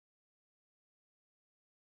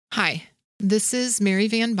Hi, this is Mary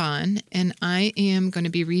Van Bonn, and I am going to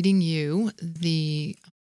be reading you the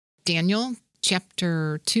Daniel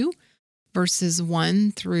chapter 2, verses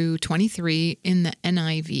 1 through 23 in the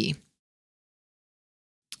NIV.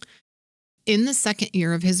 In the second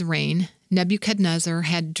year of his reign, Nebuchadnezzar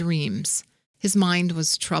had dreams. His mind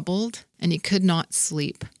was troubled, and he could not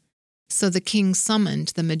sleep. So the king summoned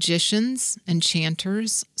the magicians,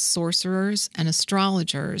 enchanters, sorcerers, and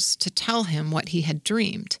astrologers to tell him what he had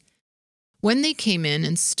dreamed. When they came in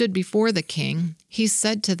and stood before the king, he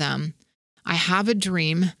said to them, "I have a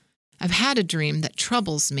dream. I've had a dream that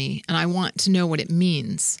troubles me, and I want to know what it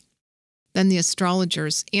means." Then the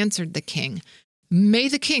astrologers answered the king, "May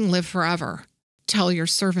the king live forever. Tell your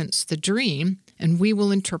servants the dream, and we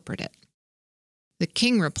will interpret it." The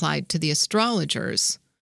king replied to the astrologers,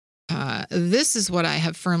 "This is what I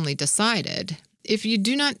have firmly decided. If you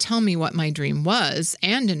do not tell me what my dream was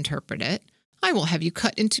and interpret it, I will have you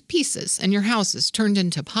cut into pieces and your houses turned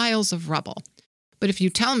into piles of rubble. But if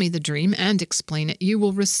you tell me the dream and explain it, you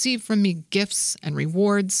will receive from me gifts and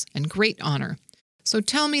rewards and great honor. So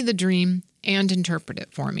tell me the dream and interpret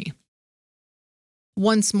it for me."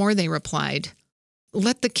 Once more they replied,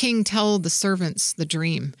 "Let the king tell the servants the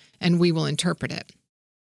dream, and we will interpret it."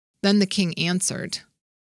 Then the king answered,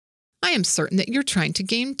 "I am certain that you're trying to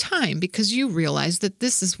gain time because you realize that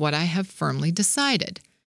this is what I have firmly decided.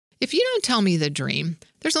 If you don't tell me the dream,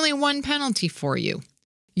 there's only one penalty for you.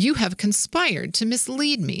 You have conspired to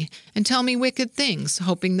mislead me and tell me wicked things,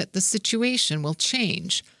 hoping that the situation will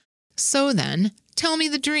change. So then, tell me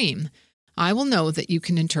the dream. I will know that you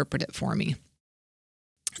can interpret it for me."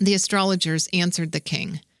 The astrologers answered the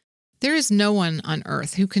king, "There is no one on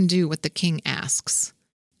earth who can do what the king asks.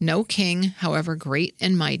 No king, however great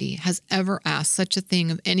and mighty, has ever asked such a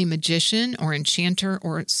thing of any magician or enchanter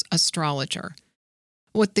or astrologer.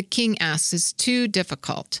 What the king asks is too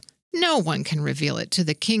difficult. No one can reveal it to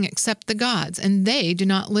the king except the gods, and they do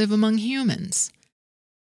not live among humans."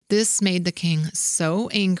 This made the king so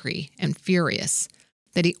angry and furious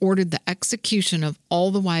that he ordered the execution of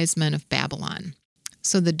all the wise men of Babylon.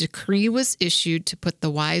 So the decree was issued to put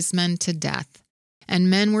the wise men to death, and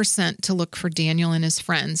men were sent to look for Daniel and his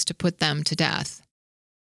friends to put them to death.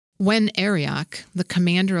 When Arioch, the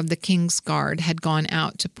commander of the king's guard, had gone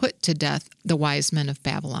out to put to death the wise men of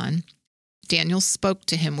Babylon, Daniel spoke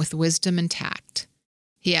to him with wisdom and tact.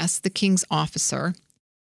 He asked the king's officer,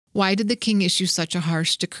 "Why did the king issue such a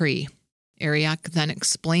harsh decree?" Arioch then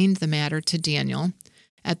explained the matter to Daniel.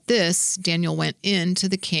 At this, Daniel went in to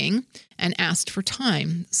the king and asked for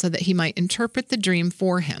time so that he might interpret the dream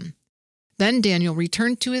for him. Then Daniel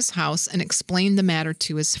returned to his house and explained the matter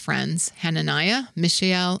to his friends, Hananiah,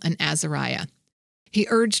 Mishael, and Azariah. He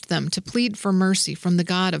urged them to plead for mercy from the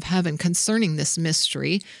God of heaven concerning this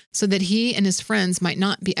mystery, so that he and his friends might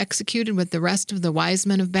not be executed with the rest of the wise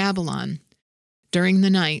men of Babylon. During the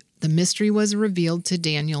night, the mystery was revealed to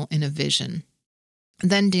Daniel in a vision.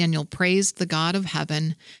 Then Daniel praised the God of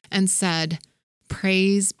heaven and said,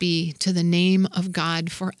 "Praise be to the name of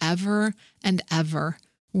God forever and ever.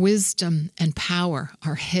 Wisdom and power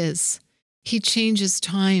are his. He changes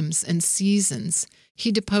times and seasons. He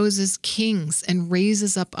deposes kings and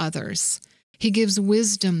raises up others. He gives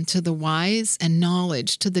wisdom to the wise and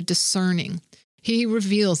knowledge to the discerning. He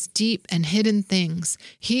reveals deep and hidden things.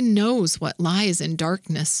 He knows what lies in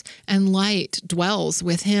darkness, and light dwells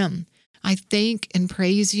with him. I thank and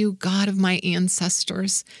praise you, God of my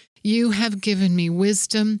ancestors. You have given me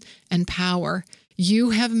wisdom and power.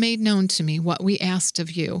 You have made known to me what we asked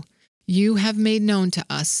of you. You have made known to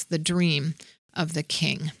us the dream of the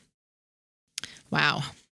king." Wow.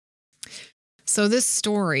 So this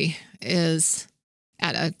story is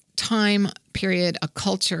at a time period, a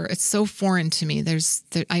culture, it's so foreign to me.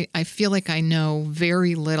 I feel like I know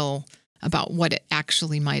very little about what it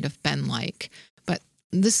actually might have been like. But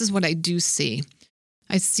this is what I do see.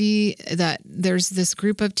 I see that there's this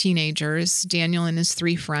group of teenagers, Daniel and his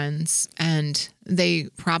three friends, and they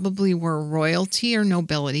probably were royalty or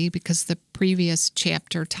nobility, because the previous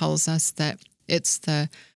chapter tells us that it's the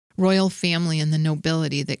royal family and the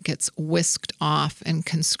nobility that gets whisked off and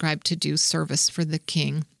conscribed to do service for the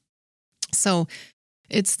king. So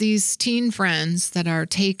it's these teen friends that are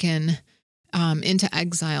taken into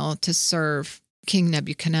exile to serve King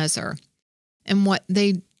Nebuchadnezzar. And what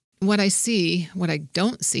I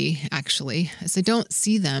don't see, actually, is I don't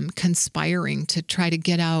see them conspiring to try to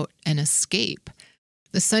get out and escape.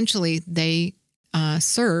 Essentially, they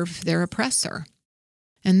serve their oppressor.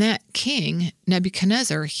 And that king,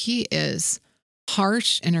 Nebuchadnezzar, he is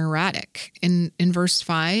harsh and erratic. In verse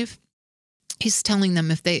 5, He's telling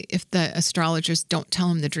them if the astrologers don't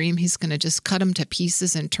tell him the dream, he's going to just cut them to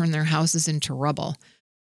pieces and turn their houses into rubble.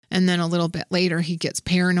 And then a little bit later, he gets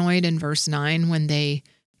paranoid in verse 9 when they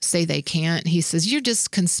say they can't. He says, "You're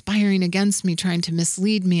just conspiring against me, trying to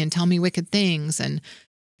mislead me and tell me wicked things." And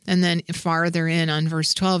then farther in on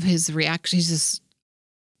verse 12, his reactivity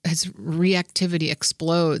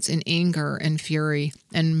explodes in anger and fury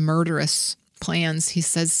and murderous plans. He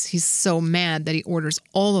says he's so mad that he orders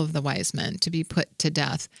all of the wise men to be put to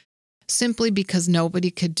death, simply because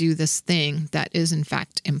nobody could do this thing that is in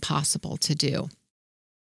fact impossible to do.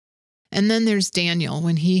 And then there's Daniel.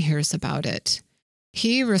 When he hears about it,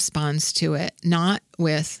 he responds to it not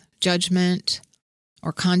with judgment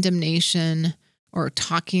or condemnation or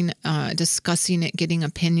discussing it, getting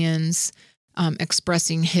opinions,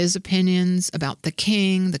 expressing his opinions about the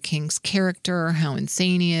king's character, how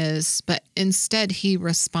insane he is. But instead he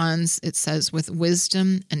responds, it says, with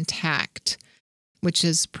wisdom and tact, which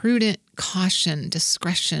is prudent caution,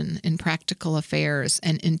 discretion in practical affairs,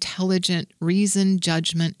 and intelligent reason,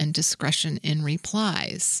 judgment, and discretion in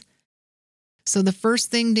replies. So the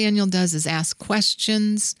first thing Daniel does is ask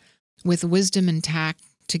questions with wisdom and tact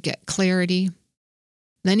to get clarity.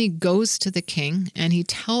 Then he goes to the king and he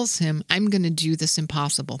tells him, "I'm going to do this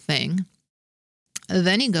impossible thing."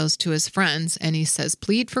 Then he goes to his friends and he says,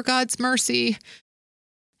 "Plead for God's mercy."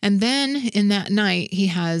 And then in that night, he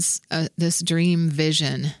has this dream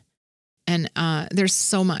vision. And there's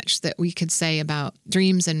so much that we could say about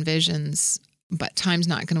dreams and visions, but time's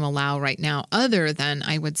not going to allow right now, other than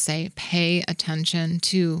I would say pay attention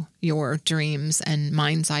to your dreams and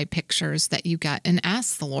mind's eye pictures that you get and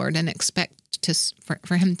ask the Lord and expect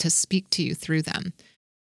for him to speak to you through them.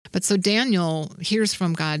 But so Daniel hears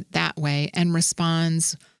from God that way and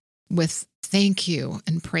responds with thank you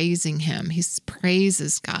and praising him. He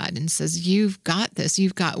praises God and says, "You've got this.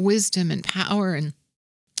 You've got wisdom and power, and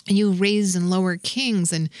you raise and lower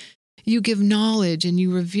kings, and you give knowledge, and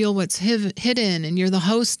you reveal what's hidden, and you're the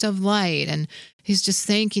host of light." And he's just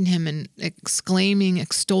thanking him and exclaiming,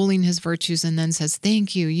 extolling his virtues, and then says,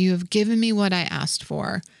 "Thank you. You have given me what I asked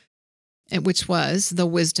for," which was the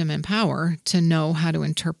wisdom and power to know how to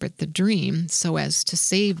interpret the dream so as to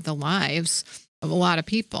save the lives of a lot of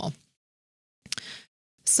people.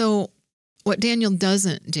 So what Daniel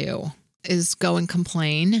doesn't do is go and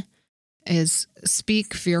complain, is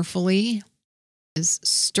speak fearfully, is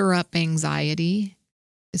stir up anxiety,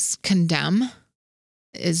 is condemn,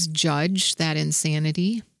 is judge that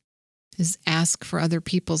insanity, is ask for other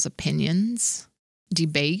people's opinions,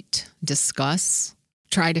 debate, discuss,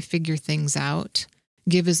 try to figure things out,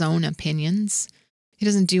 give his own opinions. He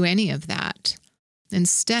doesn't do any of that.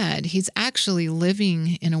 Instead, he's actually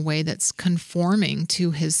living in a way that's conforming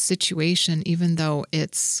to his situation, even though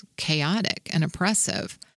it's chaotic and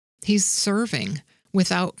oppressive. He's serving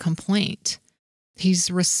without complaint.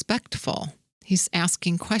 He's respectful. He's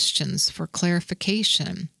asking questions for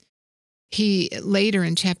clarification. He later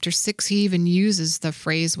in chapter 6, he even uses the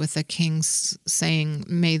phrase with the king saying,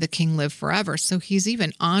 "May the king live forever." So he's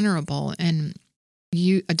even honorable and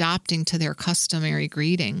adopting to their customary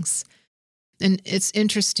greetings. And it's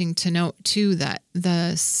interesting to note, too, that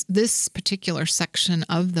this particular section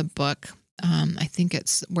of the book, I think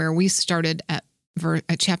it's where we started at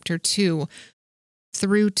chapter 2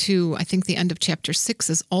 through to, I think, the end of chapter 6,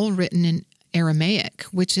 is all written in Aramaic,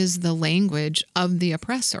 which is the language of the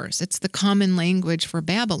oppressors. It's the common language for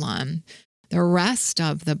Babylon. The rest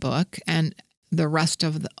of the book and the rest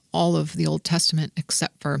of all of the Old Testament,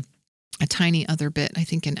 except for a tiny other bit, I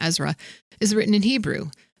think in Ezra, is written in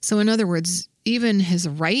Hebrew. So in other words, even his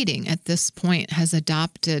writing at this point has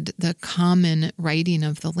adopted the common writing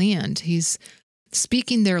of the land. He's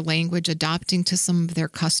speaking their language, adopting to some of their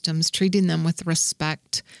customs, treating them with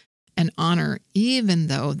respect and honor, even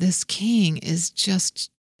though this king is just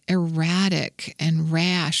erratic and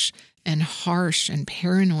rash and harsh and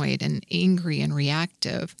paranoid and angry and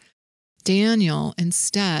reactive. Daniel,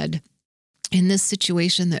 instead, in this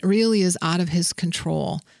situation that really is out of his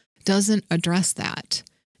control, doesn't address that.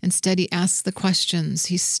 Instead, he asks the questions.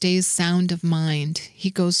 He stays sound of mind. He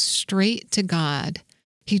goes straight to God.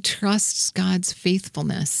 He trusts God's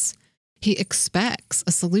faithfulness. He expects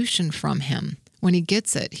a solution from him. When he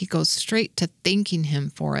gets it, he goes straight to thanking him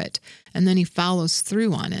for it, and then he follows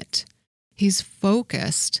through on it. He's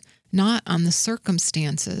focused not on the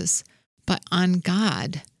circumstances, but on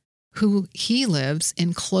God, who he lives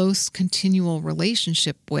in close, continual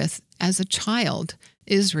relationship with as a child.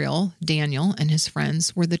 Israel, Daniel, and his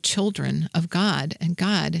friends were the children of God, and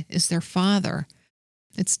God is their father.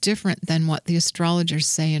 It's different than what the astrologers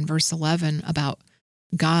say in verse 11 about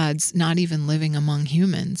gods not even living among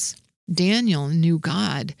humans. Daniel knew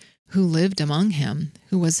God, who lived among him,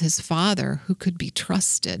 who was his father, who could be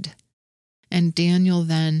trusted. And Daniel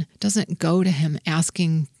then doesn't go to him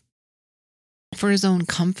asking for his own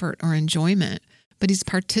comfort or enjoyment, but he's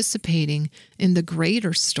participating in the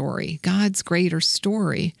greater story, God's greater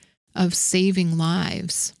story of saving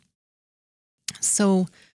lives. So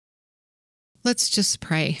let's just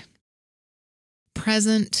pray.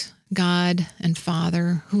 Present God and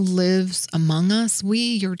Father who lives among us, we,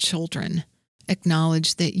 your children,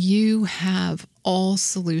 acknowledge that you have all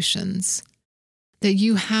solutions, that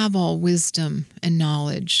you have all wisdom and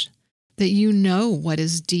knowledge, that you know what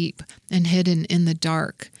is deep and hidden in the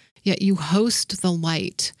dark, yet you host the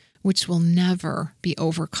light, which will never be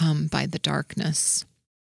overcome by the darkness.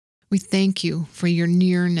 We thank you for your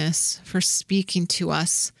nearness, for speaking to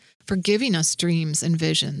us, for giving us dreams and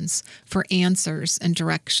visions, for answers and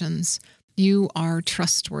directions. You are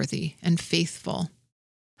trustworthy and faithful.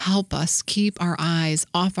 Help us keep our eyes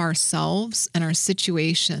off ourselves and our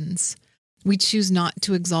situations. We choose not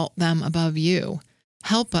to exalt them above you.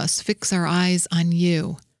 Help us fix our eyes on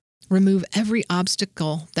you. Remove every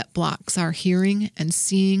obstacle that blocks our hearing and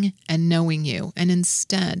seeing and knowing you, and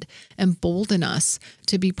instead embolden us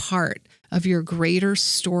to be part of your greater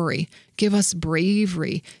story. Give us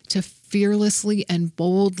bravery to fearlessly and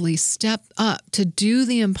boldly step up to do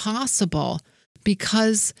the impossible,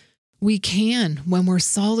 because we can when we're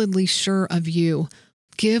solidly sure of you.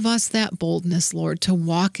 Give us that boldness, Lord, to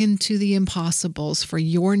walk into the impossibles for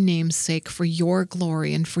your name's sake, for your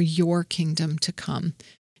glory, and for your kingdom to come.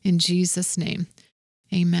 In Jesus' name,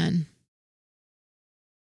 amen.